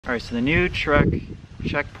Alright, so the new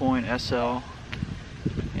Checkpoint SL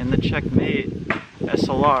and the Checkmate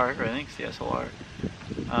SLR, or I think it's the SLR,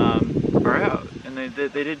 are out. And they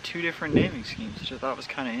did two different naming schemes, which I thought was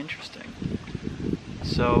kind of interesting.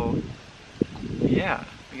 So, yeah,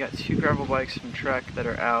 we got two gravel bikes from Trek that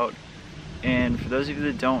are out. And for those of you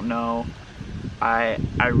that don't know, I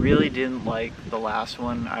really didn't like the last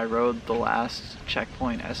one. I rode the last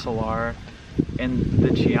Checkpoint SLR, and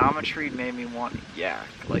the geometry made me want to yak.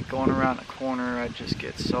 Like going around a corner, I'd just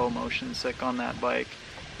get so motion sick on that bike.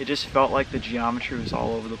 It just felt like the geometry was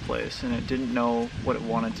all over the place, and it didn't know what it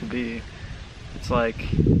wanted to be. It's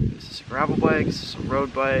like, is this a gravel bike? Is this a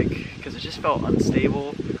road bike? Because it just felt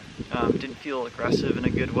unstable. Didn't feel aggressive in a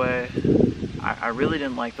good way. I really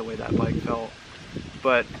didn't like the way that bike felt.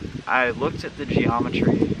 But I looked at the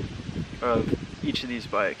geometry of each of these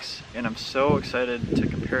bikes, and I'm so excited to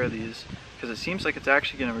compare these because it seems like it's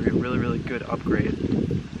actually going to be a really, really good upgrade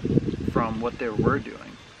from what they were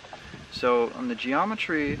doing. So on the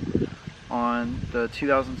geometry on the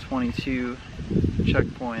 2022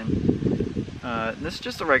 Checkpoint, this is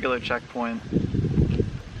just a regular Checkpoint,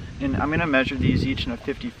 and I'm going to measure these each in a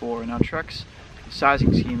 54. Now Trek's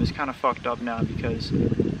sizing scheme is kind of fucked up now because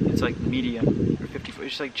it's like medium or 54.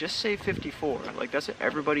 It's like, just say 54. Like, that's what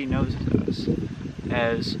everybody knows it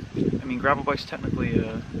as. I mean, gravel bike's technically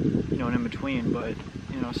you know, an in-between, but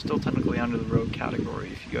you know, still technically under the road category.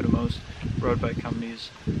 If you go to most road bike companies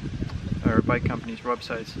or bike companies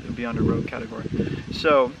websites, it would be under road category.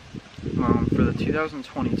 So for the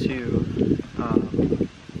 2022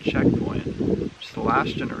 Checkpoint, which is the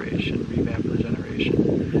last generation, revamp of the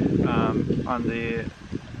generation, I'm going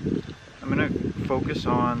to focus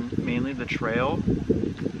on mainly the trail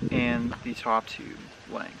and the top tube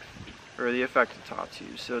length, or the effective top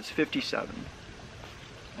tube. So it's 57,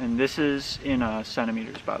 and this is in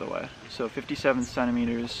centimeters, by the way. So 57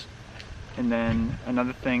 centimeters. And then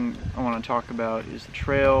another thing I want to talk about is the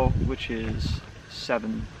trail, which is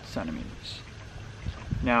 7 centimeters.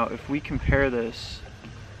 Now, if we compare this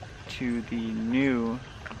to the new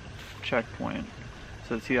Checkpoint,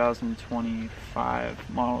 so the 2025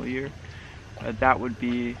 model year, that would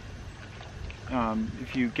be,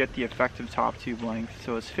 if you get the effective top tube length,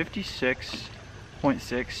 so it's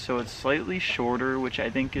 56.6, so it's slightly shorter, which I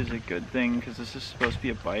think is a good thing because this is supposed to be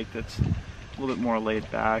a bike that's a little bit more laid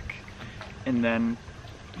back. And then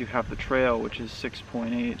you have the trail, which is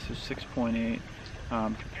 6.8, so 6.8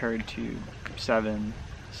 compared to 7.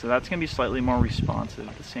 So that's going to be slightly more responsive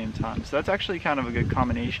at the same time. So that's actually kind of a good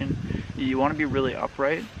combination. You want to be really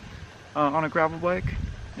upright on a gravel bike,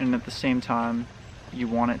 and at the same time you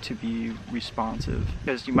want it to be responsive,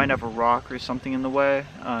 because you might have a rock or something in the way.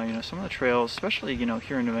 You know, some of the trails, especially, you know,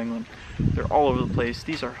 here in New England, they're all over the place.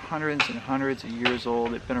 These are hundreds and hundreds of years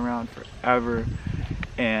old. They've been around forever,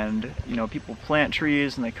 and you know, people plant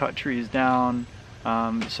trees and they cut trees down.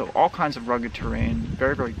 So all kinds of rugged terrain.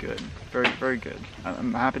 Very, very good. Very, very good.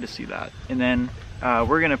 I'm happy to see that. And then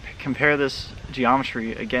we're going to compare this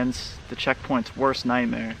geometry against the Checkpoint's worst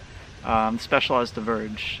nightmare, Specialized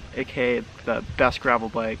Diverge, aka the best gravel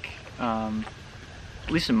bike, at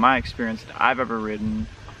least in my experience, that I've ever ridden.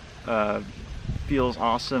 Feels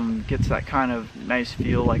awesome, gets that kind of nice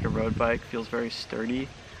feel like a road bike, feels very sturdy,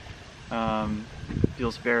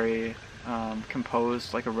 feels very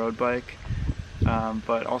composed like a road bike,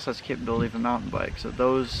 but also has the capability of a mountain bike. So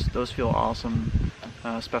those feel awesome.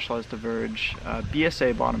 Specialized Diverge,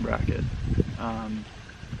 BSA bottom bracket.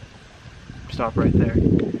 Stop right there.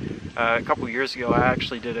 A couple years ago, I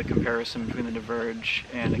actually did a comparison between the Diverge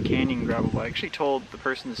and a Canyon gravel bike. I actually told the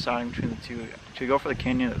person deciding between the two to go for the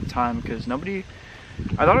Canyon at the time, because I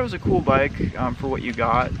thought it was a cool bike for what you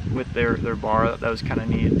got with their bar. That was kind of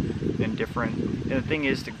neat and different. And the thing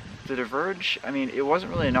is, the Diverge, I mean, it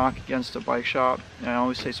wasn't really a knock against a bike shop, and I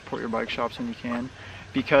always say support your bike shops when you can,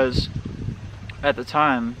 because at the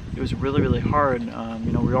time it was really, really hard. You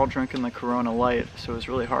know, we were all drinking the Corona Light, so it was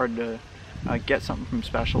really hard to get something from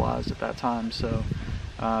Specialized at that time. So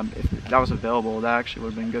if that was available, that actually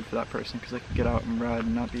would have been good for that person, because they could get out and ride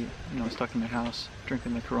and not be, you know, stuck in their house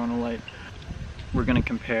drinking the Corona Light. We're going to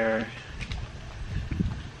compare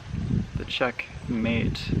the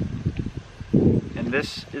Checkmate, and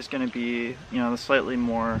this is going to be, you know, the slightly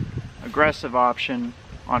more aggressive option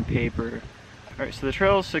on paper. Alright, so the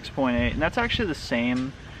trail is 6.8, and that's actually the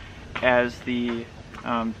same as the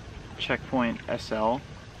Checkpoint SL,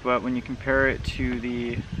 but when you compare it to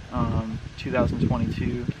the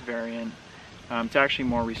 2022 variant, it's actually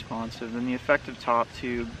more responsive. And the effective top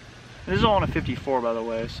tube, this is all on a 54, by the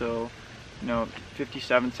way, so you know,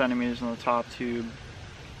 57 centimeters on the top tube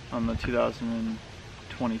on the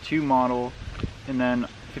 2022 model, and then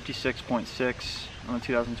 56.6 on the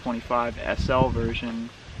 2025 SL version,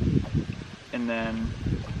 and then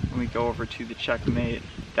when we go over to the Checkmate,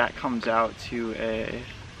 that comes out to a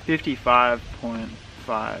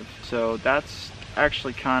 55.5. So that's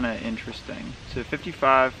actually kind of interesting. So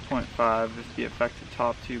 55.5 is the effective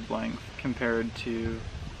top tube length compared to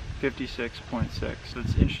 56.6. So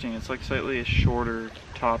it's interesting. It's like slightly a shorter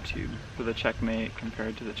top tube for the Checkmate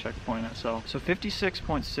compared to the Checkpoint SL. So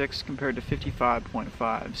 56.6 compared to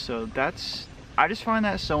 55.5. So that's, I just find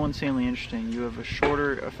that so insanely interesting. You have a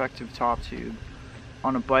shorter effective top tube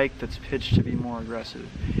on a bike that's pitched to be more aggressive.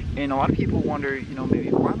 And a lot of people wonder, you know,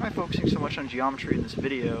 maybe why am I focusing so much on geometry in this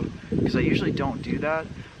video? Because I usually don't do that,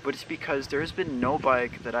 but it's because there has been no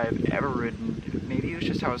bike that I have ever ridden, maybe it was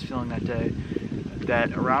just how I was feeling that day,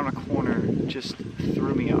 that around a corner just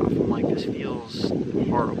threw me off. I'm like, this feels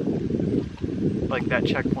horrible. Like that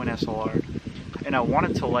Checkpoint SLR. And I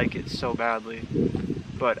wanted to like it so badly,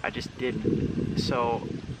 but I just didn't. So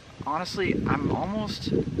honestly, I'm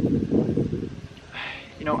almost, you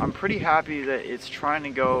know, I'm pretty happy that it's trying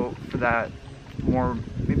to go for that more,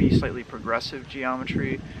 maybe slightly progressive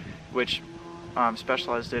geometry, which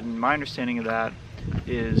Specialized did. And my understanding of that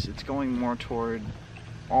is it's going more toward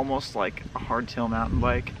almost like a hardtail mountain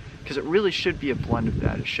bike, because it really should be a blend of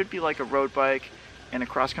that. It should be like a road bike and a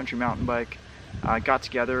cross-country mountain bike got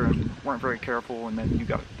together and weren't very careful, and then you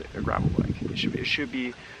got a gravel bike. It should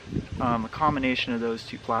be a combination of those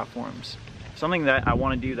two platforms. Something that I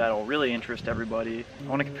want to do that will really interest everybody. I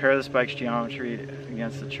want to compare this bike's geometry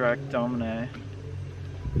against the Trek Domine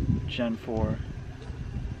Gen 4,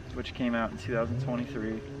 which came out in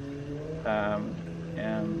 2023.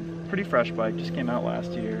 And pretty fresh bike, just came out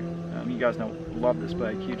last year. You guys know, love this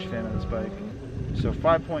bike, huge fan of this bike. So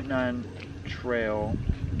 5.9 trail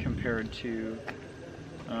compared to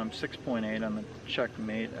 6.8 on the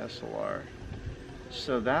Checkmate SLR.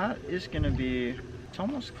 So that is going to be, it's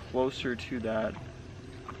almost closer to that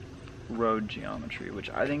road geometry, which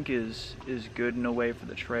I think is good in a way for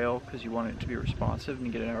the trail, because you want it to be responsive and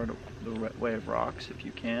get it out of the way of rocks if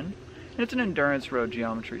you can. And it's an endurance road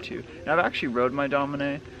geometry too. And I've actually rode my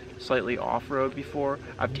Domine slightly off-road before.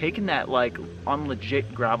 I've taken that like on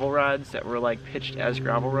legit gravel rides that were like pitched as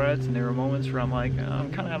gravel rides, and there were moments where I'm like, oh,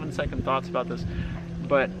 I'm kind of having second thoughts about this.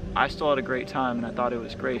 But I still had a great time, and I thought it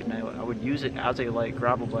was great, and I would use it as a light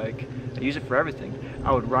gravel bike. I use it for everything.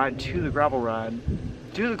 I would ride to the gravel ride,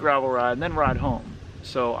 do the gravel ride, and then ride home.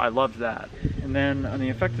 So I loved that. And then on the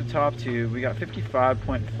effective top tube, we got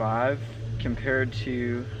 55.5 compared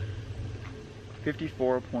to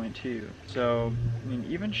 54.2. So I mean,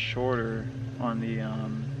 even shorter on the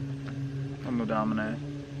Domine.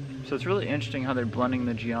 So it's really interesting how they're blending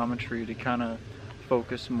the geometry to kind of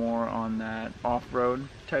focus more on that off-road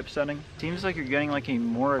type setting. Seems like you're getting like a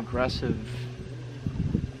more aggressive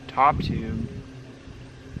top tube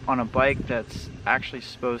on a bike that's actually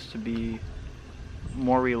supposed to be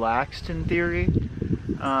more relaxed in theory.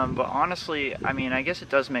 But honestly, I mean, I guess it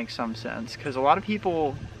does make some sense, because a lot of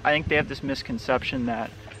people, I think they have this misconception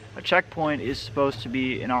that a Checkpoint is supposed to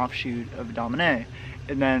be an offshoot of a Domine,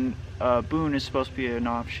 and then Boone is supposed to be an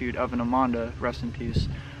offshoot of an Amanda, rest in peace.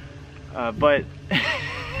 But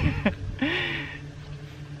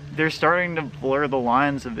they're starting to blur the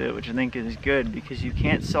lines a bit, which I think is good, because you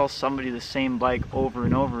can't sell somebody the same bike over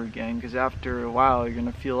and over again, because after a while you're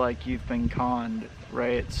going to feel like you've been conned,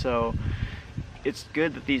 right? So it's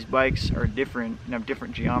good that these bikes are different and have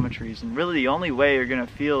different geometries, and really the only way you're going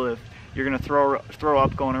to feel if you're going to throw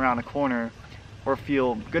up going around a corner or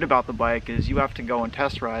feel good about the bike is you have to go and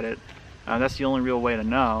test ride it. That's the only real way to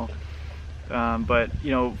know. But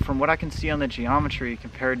you know, from what I can see on the geometry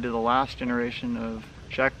compared to the last generation of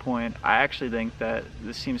Checkpoint, I actually think that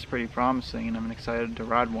this seems pretty promising, and I'm excited to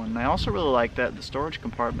ride one. And I also really like that the storage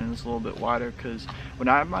compartment is a little bit wider, because when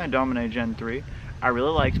I had my Domine Gen 3, I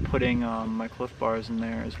really liked putting my Cliff Bars in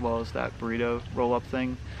there, as well as that burrito roll-up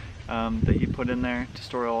thing that you put in there to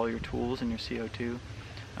store all your tools and your CO2,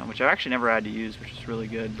 which I've actually never had to use, which is really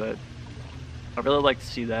good, but I really like to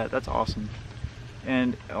see that. That's awesome.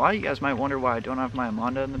 And a lot of you guys might wonder why I don't have my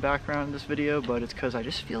Amanda in the background in this video, but it's because I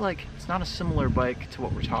just feel like it's not a similar bike to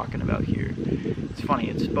what we're talking about here. It's funny,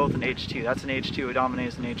 it's both an H2. That's an H2, a Domine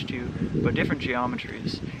is an H2, but different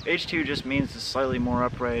geometries. H2 just means it's slightly more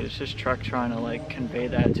upright. It's just Trek trying to like convey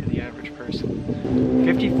that to the average person.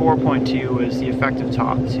 54.2 is the effective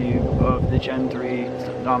top tube of the Gen 3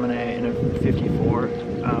 Domine in a 54.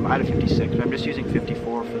 I had a 56, but I'm just using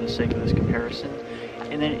 54 for the sake of this comparison.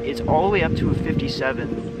 And then it's all the way up to a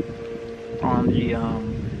 57 on the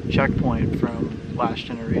Checkpoint from last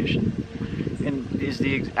generation. And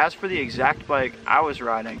as for the exact bike I was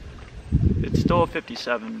riding, it's still a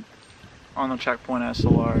 57 on the Checkpoint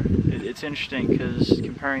SLR. It's interesting because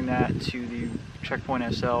comparing that to the Checkpoint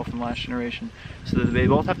SL from last generation, so that they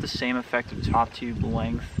both have the same effective top tube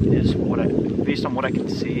length, is what based on what I can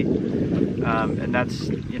see, and that's,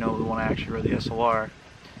 you know, the one I actually rode, the SLR.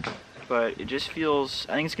 But it just feels,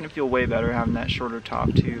 I think it's going to feel way better having that shorter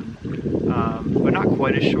top tube, but not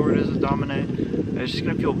quite as short as a Dominate. It's just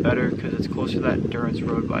going to feel better because it's closer to that endurance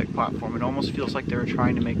road bike platform. It almost feels like they were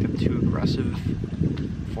trying to make them too aggressive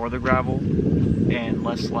for the gravel and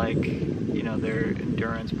less like, you know, their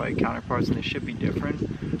endurance bike counterparts, and they should be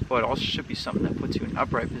different, but it also should be something that puts you in an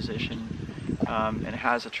upright position and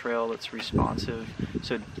has a trail that's responsive.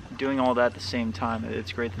 So doing all that at the same time,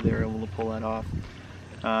 it's great that they're able to pull that off.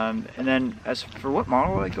 And then as for what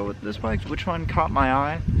model I go with this bike, which one caught my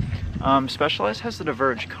eye? Specialized has the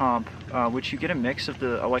Diverge comp, which you get a mix of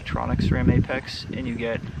the electronic SRAM Apex, and you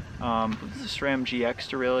get the SRAM GX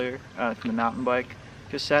derailleur from the mountain bike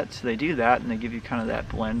cassette. So they do that, and they give you kind of that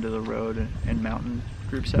blend of the road and mountain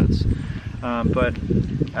group sets. But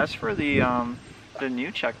as for the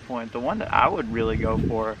new Checkpoint, the one that I would really go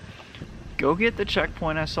for, go get the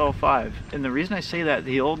Checkpoint SL5. And the reason I say that,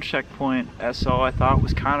 the old Checkpoint SL I thought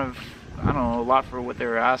was kind of, I don't know, a lot for what they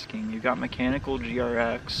were asking. You got mechanical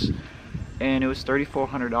GRX, and it was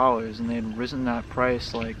 $3,400, and they had risen that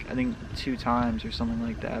price like, I think 2 times or something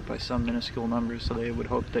like that by some minuscule numbers, so they would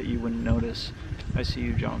hope that you wouldn't notice. I see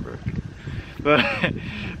you, John Burke.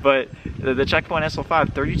 But the Checkpoint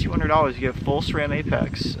SL5, $3,200, you get full SRAM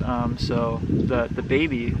Apex. So the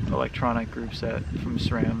baby electronic group set from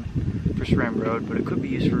SRAM, for SRAM Road, but it could be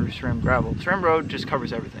used for SRAM Gravel. SRAM Road just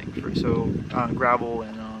covers everything, gravel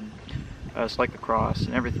and cyclocross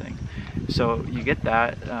and everything. So you get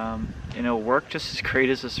that, and it'll work just as great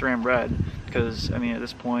as the SRAM Red, because I mean at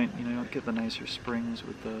this point, you know, get the nicer springs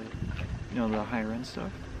with the, you know, the higher end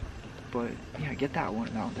stuff. But yeah, get that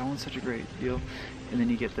one. That one's such a great deal. And then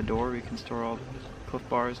you get the door where you can store all the Cliff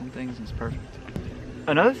Bars and things, and it's perfect.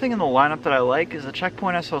 Another thing in the lineup that I like is the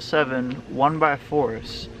Checkpoint SL7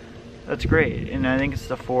 1x4s. That's great, and I think it's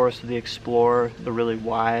the Forest, the Explorer, the really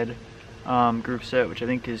wide group set, which I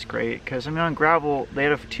think is great. Because I mean, on gravel they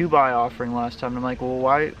had a 2x offering last time, and I'm like, well,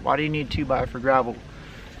 why do you need 2x for gravel?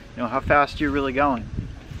 You know, how fast are you really going?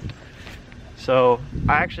 So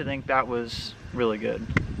I actually think that was really good.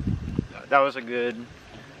 That was a good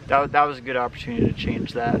opportunity to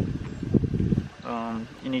change that. And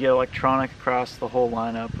you get electronic across the whole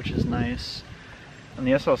lineup, which is nice. On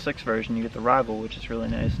the SL6 version, you get the Rival, which is really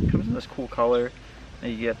nice. It comes in this cool color.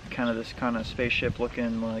 And you get kind of this kind of spaceship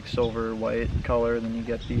looking like silver white color. Then you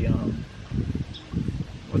get the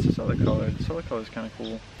what's this other color? This other color is kind of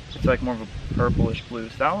cool. It's like more of a purplish blue.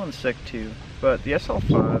 So that one's sick too. But the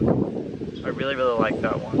SL5, I really like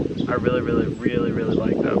that one. I really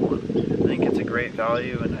like that one. I think it's a great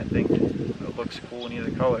value, and I think it looks cool in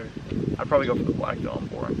either color. I'd probably go for the black dome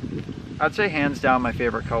for it. I'd say hands down my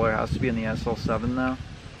favorite color has to be in the SL7 though.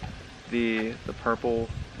 The purple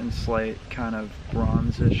and slight kind of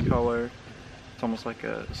bronze-ish color. It's almost like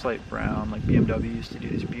a slight brown, like BMW used to do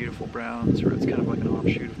these beautiful browns where it's kind of like an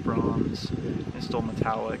offshoot of bronze. It's still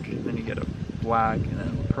metallic, and then you get a black and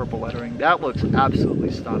then purple lettering. That looks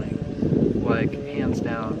absolutely stunning. Like, hands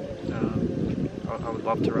down, I would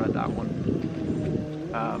love to ride that one.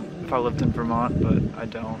 If I lived in Vermont, but I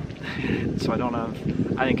don't. So I don't have,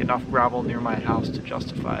 I think, enough gravel near my house to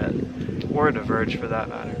justify it. Or a Diverge for that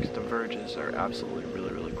matter, because Diverges are absolutely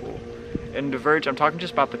really cool. And Diverge, I'm talking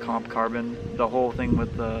just about the comp carbon, the whole thing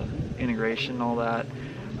with the integration, all that,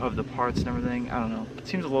 of the parts and everything. I don't know, it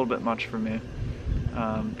seems a little bit much for me.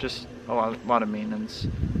 Just a lot of maintenance.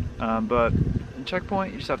 But in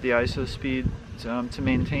Checkpoint, you just have the ISO speed to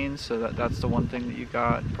maintain, so that's the one thing that you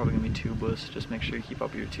got. Probably gonna be tubeless, just make sure you keep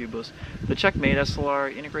up your tubeless. The Checkmate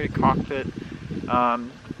SLR, integrated cockpit.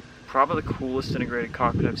 Probably the coolest integrated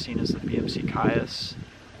cockpit I've seen is the BMC Caius.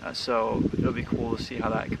 So it'll be cool to see how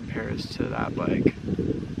that compares to that bike.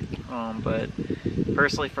 But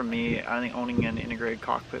personally for me, I think owning an integrated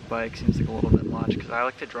cockpit bike seems like a little bit much, because I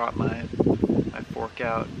like to drop my fork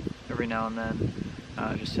out every now and then,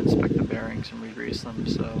 just to inspect the bearings and re-grease them,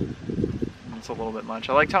 so it's a little bit much.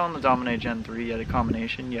 I liked how on the Dominate Gen 3 you had a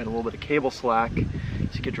combination, you had a little bit of cable slack, so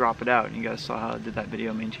you could drop it out, and you guys saw how I did that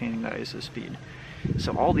video maintaining that ISO speed.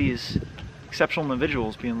 So all these exceptional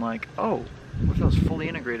individuals being like, oh, what if that was fully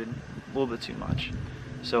integrated? A little bit too much.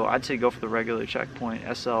 So I'd say go for the regular Checkpoint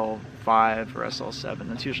SL5 or SL7.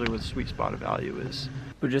 That's usually what the sweet spot of value is.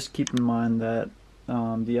 But just keep in mind that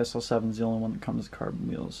the SL7 is the only one that comes with carbon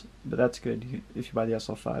wheels. But that's good. If you buy the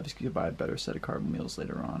SL5, you can buy a better set of carbon wheels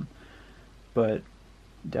later on. But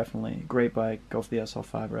definitely great bike. Go for the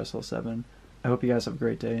SL5 or SL7. I hope you guys have a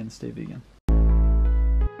great day and stay vegan.